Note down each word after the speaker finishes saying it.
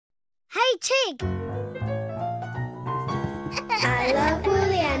Hey, Tig! I love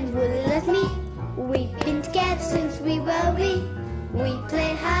Wolly and Wolly loves me. We've been together since we were wee. We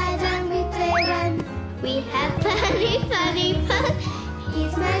play hide and we play run. We have funny fun.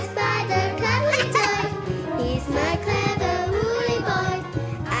 He's my spider cuddly toy. He's my clever Wolly boy.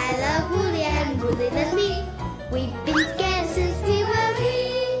 I love Wolly and Wolly loves me. We've been together since we were wee.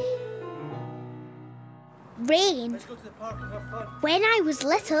 Rain. Let's go to the park and have fun. When I was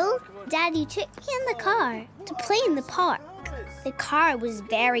little, Daddy took me in the car to play in the park. The car was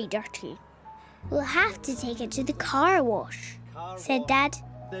very dirty. We'll have to take it to the car wash, said Dad.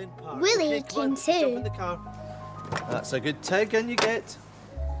 Wolly came too. Jump in the car. That's a good Tig, and you get.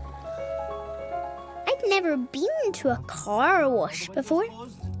 I'd never been to a car wash before.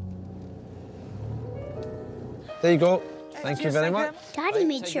 There you go. Thank you very much. Daddy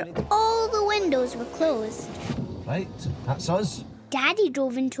made sure all the windows were closed. Right, that's us. Daddy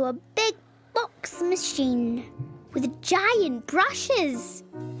drove into a big box machine with giant brushes.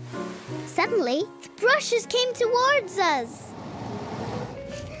 Suddenly, the brushes came towards us.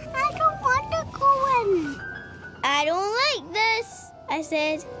 I don't want to go in. I don't like this, I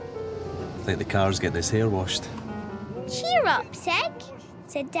said. I think the cars get this hair washed. Cheer up, Tig,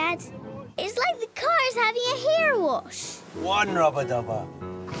 said Dad. It's like the car's having a hair wash. 1 rubber-dubber.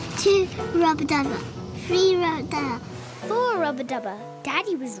 2 rubber-dubber. 3 rubber-dubber. 4 rubber-dubber.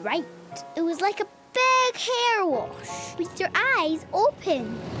 Daddy was right. It was like a big hair wash with your eyes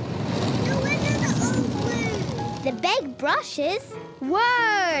open. The windows are open. The big brushes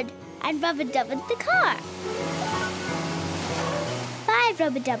whirred and rubber-dubbered the car. 5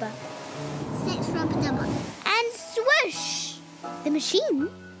 rubber-dubber. 6 rubber-dubber. And swoosh! The machine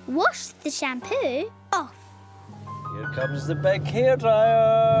washed the shampoo off. Here comes the big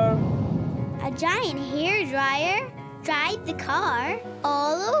hairdryer. A giant hairdryer dried the car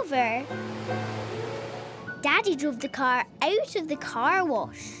all over. Daddy drove the car out of the car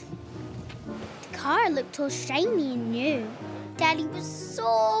wash. The car looked all shiny and new. Daddy was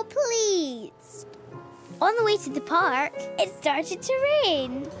so pleased. On the way to the park, it started to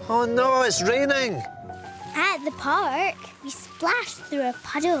rain. Oh no, it's raining. At the park, we splashed through a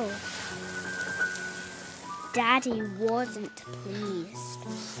puddle. Daddy wasn't pleased.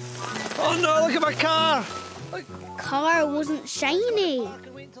 Oh no, look at my car. The car wasn't shiny.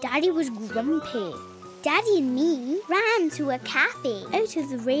 Daddy was grumpy. Daddy and me ran to a cafe out of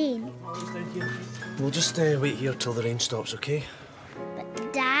the rain. We'll just wait here till the rain stops, okay?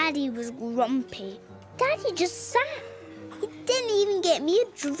 But Daddy was grumpy. Daddy just sat. He didn't even get me a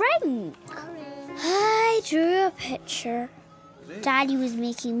drink. I drew a picture. Daddy was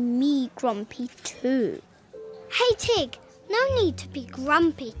making me grumpy too. Hey, Tig, no need to be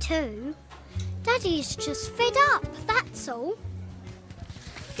grumpy too. Daddy's just fed up, that's all.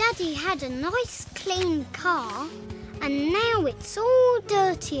 Daddy had a nice clean car and now it's all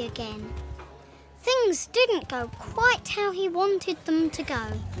dirty again. Things didn't go quite how he wanted them to go.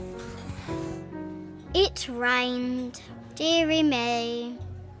 It rained, dearie me.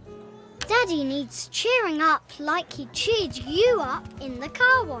 Daddy needs cheering up like he cheered you up in the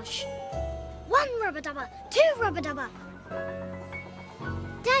car wash. 1 rubber-dubber, 2 rubber-dubber.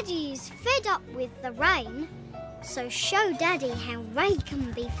 Daddy's fed up with the rain, so show Daddy how rain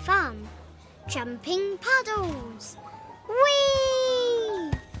can be fun. Jumping puddles.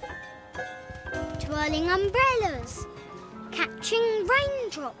 Whee! Twirling umbrellas. Catching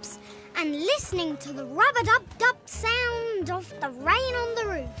raindrops and listening to the rubber-dub-dub sound of the rain on the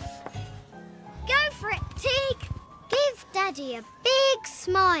roof. Go for it, Tig. Give Daddy a big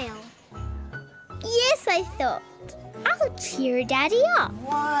smile. Yes, I thought. I'll cheer Daddy up.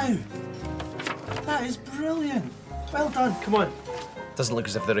 Wow! That is brilliant. Well done. Come on. Doesn't look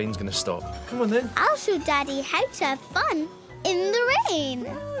as if the rain's going to stop. Come on then. I'll show Daddy how to have fun in the rain.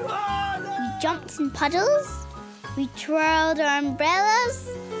 We jumped in puddles. We twirled our umbrellas.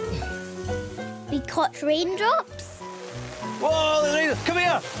 We caught raindrops. Whoa, the rain! Come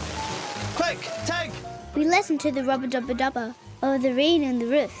here! Quick, Tig! We listened to the rubber-dubber-dubber of the rain on the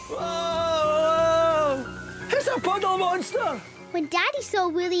roof. Whoa! It's a puddle monster! When Daddy saw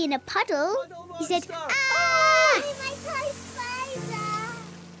Wolly in a puddle, he said, "Ah! It's my toy spider!"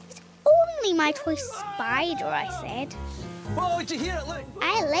 It's only my toy spider, I said. Whoa, did you hear it? Look!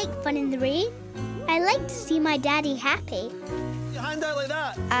 I like fun in the rain. I like to see my Daddy happy. Your hand out like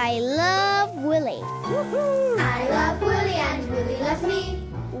that. I love Wolly. Woohoo! I love Wolly and Wolly loves me.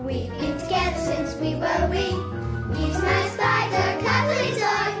 We've been together since we were wee. He's my spider cuddly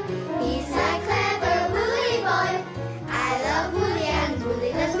toy. He's my clever Wolly boy. I love Wolly and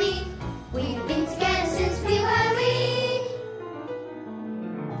Wolly loves me. We've been together since we were wee.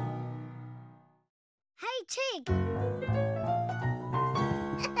 Tig.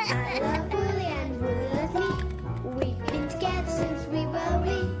 I love